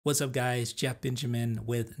What's up, guys? Jeff Benjamin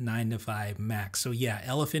with 9 to 5 Mac. So yeah,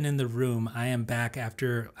 elephant in the room. I am back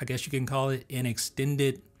after, I guess you can call it an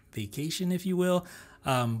extended vacation, if you will.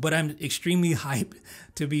 But I'm extremely hyped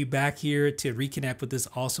to be back here to reconnect with this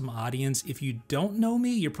awesome audience. If you don't know me,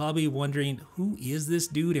 you're probably wondering, who is this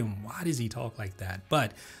dude and why does he talk like that?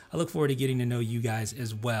 But I look forward to getting to know you guys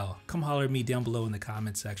as well. Come holler at me down below in the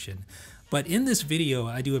comment section. But in this video,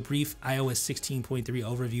 I do a brief iOS 16.3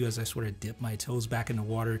 overview as I sort of dip my toes back in the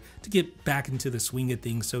water to get back into the swing of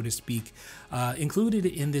things, so to speak. Included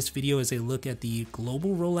in this video is a look at the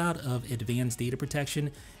global rollout of advanced data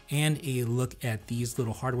protection and a look at these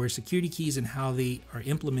little hardware security keys and how they are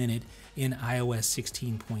implemented in iOS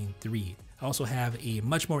 16.3. I also have a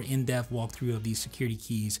much more in-depth walkthrough of these security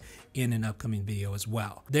keys in an upcoming video as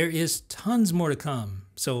well. There is tons more to come,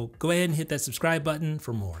 so go ahead and hit that subscribe button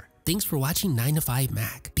for more. Thanks for watching 9 to 5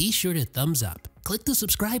 Mac. Be sure to thumbs up, click the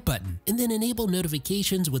subscribe button, and then enable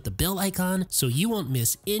notifications with the bell icon so you won't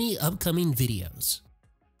miss any upcoming videos.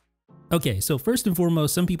 Okay, so first and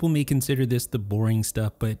foremost, some people may consider this the boring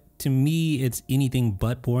stuff, but to me, it's anything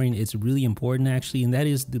but boring. It's really important actually, and that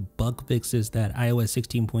is the bug fixes that iOS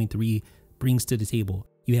 16.3 brings to the table.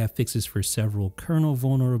 You have fixes for several kernel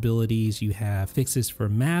vulnerabilities, you have fixes for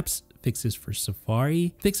maps, fixes for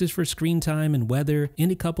Safari, fixes for screen time and weather,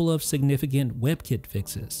 and a couple of significant WebKit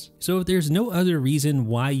fixes. So if there's no other reason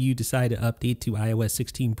why you decide to update to iOS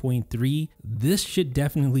 16.3, this should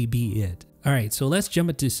definitely be it. All right, so let's jump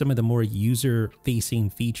into some of the more user-facing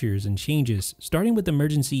features and changes, starting with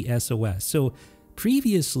emergency SOS. So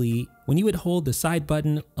previously, when you would hold the side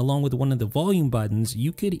button along with one of the volume buttons,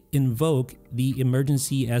 you could invoke the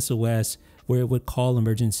emergency SOS where it would call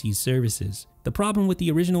emergency services. The problem with the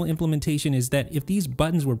original implementation is that if these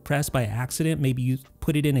buttons were pressed by accident, maybe you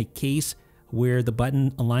put it in a case where the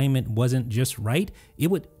button alignment wasn't just right, it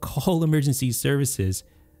would call emergency services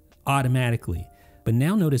automatically. But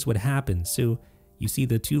now notice what happens. So you see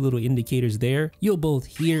the two little indicators there. You'll both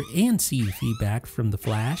hear and see feedback from the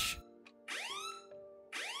flash.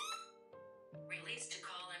 Release to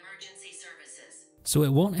call emergency services. So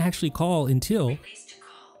it won't actually call until Release to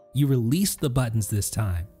call. you release the buttons this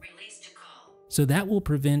time. Release to call. So that will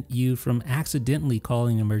prevent you from accidentally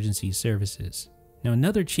calling emergency services. Now,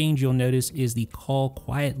 another change you'll notice is the call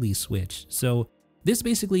quietly switch. So this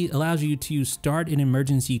basically allows you to start an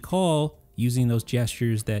emergency call using those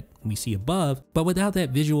gestures that we see above, but without that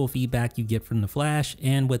visual feedback you get from the flash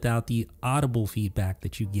and without the audible feedback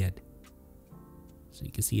that you get. So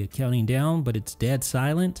you can see it counting down, but it's dead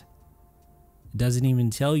silent. It doesn't even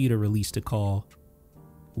tell you to release the call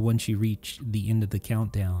once you reach the end of the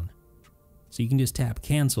countdown. So you can just tap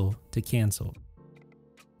cancel to cancel.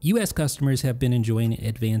 US customers have been enjoying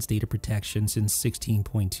advanced data protection since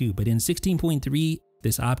 16.2, but in 16.3,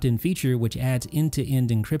 this opt-in feature, which adds end-to-end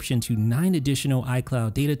encryption to 9 additional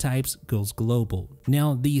iCloud data types, goes global.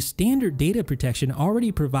 Now, the standard data protection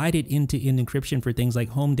already provided end-to-end encryption for things like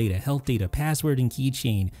home data, health data, password and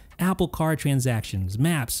keychain, Apple Card transactions,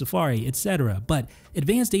 Maps, Safari, etc. But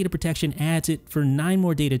advanced data protection adds it for 9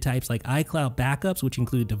 more data types like iCloud backups, which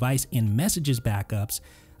include device and messages backups,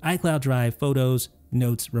 iCloud Drive, photos,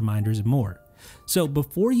 notes, reminders, and more. So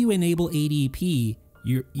before you enable ADP,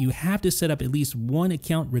 you have to set up at least one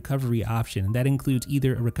account recovery option, and that includes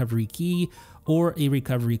either a recovery key or a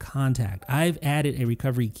recovery contact. I've added a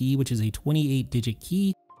recovery key, which is a 28-digit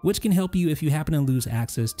key, which can help you if you happen to lose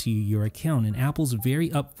access to your account. And Apple's very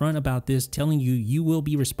upfront about this, telling you you will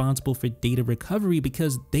be responsible for data recovery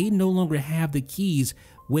because they no longer have the keys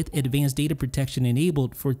with advanced data protection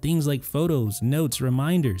enabled for things like photos, notes,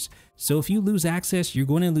 reminders. So if you lose access, you're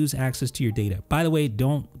going to lose access to your data. By the way,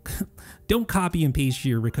 don't copy and paste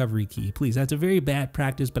your recovery key, please. That's a very bad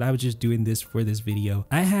practice, but I was just doing this for this video.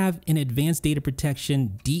 I have an advanced data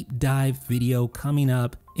protection deep dive video coming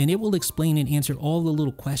up, and it will explain and answer all the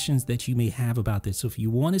little questions that you may have about this. So if you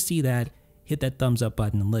want to see that, hit that thumbs up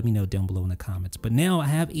button and let me know down below in the comments. But now I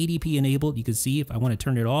have ADP enabled. You can see if I want to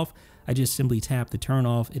turn it off, I just simply tap the turn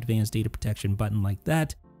off advanced data protection button like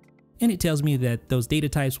that. And it tells me that those data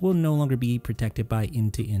types will no longer be protected by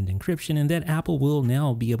end-to-end encryption and that Apple will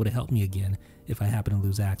now be able to help me again if I happen to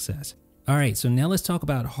lose access. All right, so now let's talk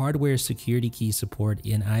about hardware security key support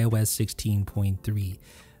in iOS 16.3.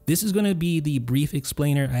 This is going to be the brief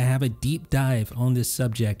explainer. I have a deep dive on this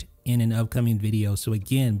subject in an upcoming video. So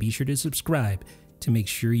again, be sure to subscribe to make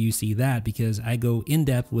sure you see that because I go in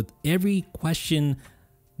depth with every question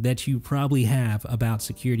that you probably have about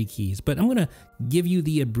security keys. But I'm going to give you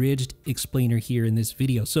the abridged explainer here in this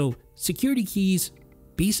video. So security keys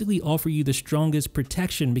basically offer you the strongest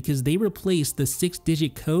protection because they replace the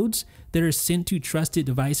 6-digit codes that are sent to trusted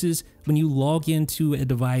devices when you log into a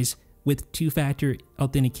device with two-factor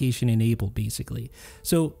authentication enabled, basically.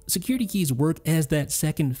 So security keys work as that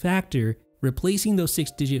second factor, replacing those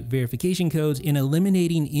 6-digit verification codes and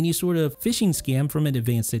eliminating any sort of phishing scam from an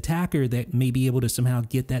advanced attacker that may be able to somehow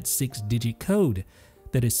get that 6-digit code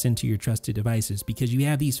that is sent to your trusted devices. Because you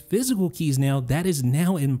have these physical keys now, that is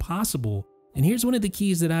now impossible. And here's one of the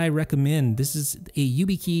keys that I recommend. This is a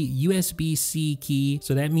YubiKey USB-C key.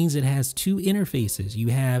 So that means it has two interfaces. You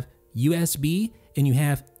have USB and you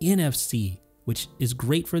have NFC, which is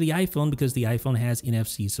great for the iPhone because the iPhone has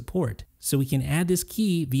NFC support. So we can add this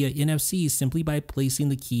key via NFC simply by placing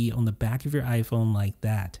the key on the back of your iPhone like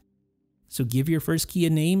that. So give your first key a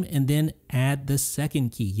name and then add the second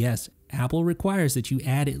key. Yes, Apple requires that you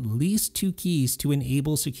add at least 2 keys to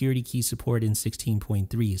enable security key support in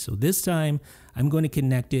 16.3. So this time I'm going to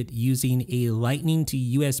connect it using a Lightning to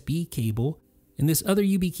USB cable. And this other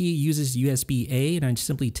YubiKey uses USB-A, and I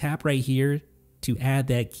simply tap right here to add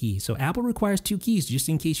that key. So Apple requires 2 keys just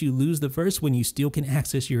in case you lose the first one, you still can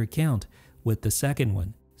access your account with the second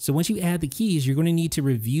one. So once you add the keys, you're going to need to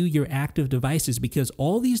review your active devices because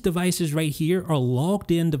all these devices right here are logged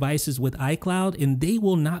in devices with iCloud and they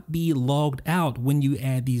will not be logged out when you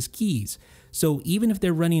add these keys. So even if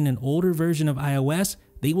they're running an older version of iOS,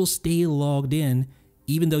 they will stay logged in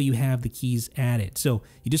even though you have the keys added. So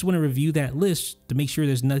you just want to review that list to make sure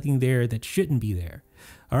there's nothing there that shouldn't be there.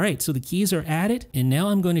 All right, so the keys are added, and now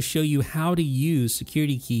I'm going to show you how to use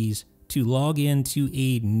security keys to log into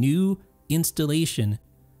a new installation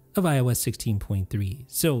of iOS 16.3.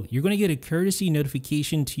 So you're going to get a courtesy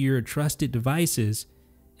notification to your trusted devices,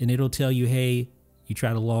 and it'll tell you, hey, you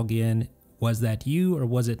try to log in, was that you or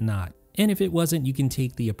was it not? And if it wasn't, you can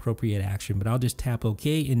take the appropriate action, but I'll just tap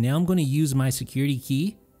OK, and now I'm going to use my security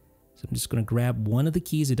key. So I'm just going to grab one of the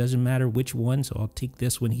keys. It doesn't matter which one. So I'll take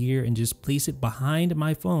this one here and just place it behind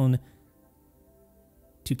my phone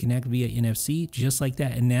to connect via NFC, just like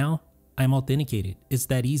that. And now I'm authenticated. It's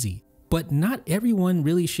that easy. But not everyone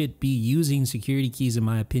really should be using security keys, in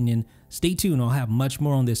my opinion. Stay tuned. I'll have much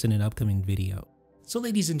more on this in an upcoming video. So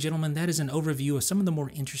ladies and gentlemen, that is an overview of some of the more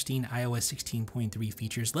interesting iOS 16.3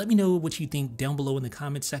 features. Let me know what you think down below in the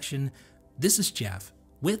comments section. This is Jeff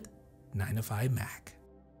with 9to5Mac.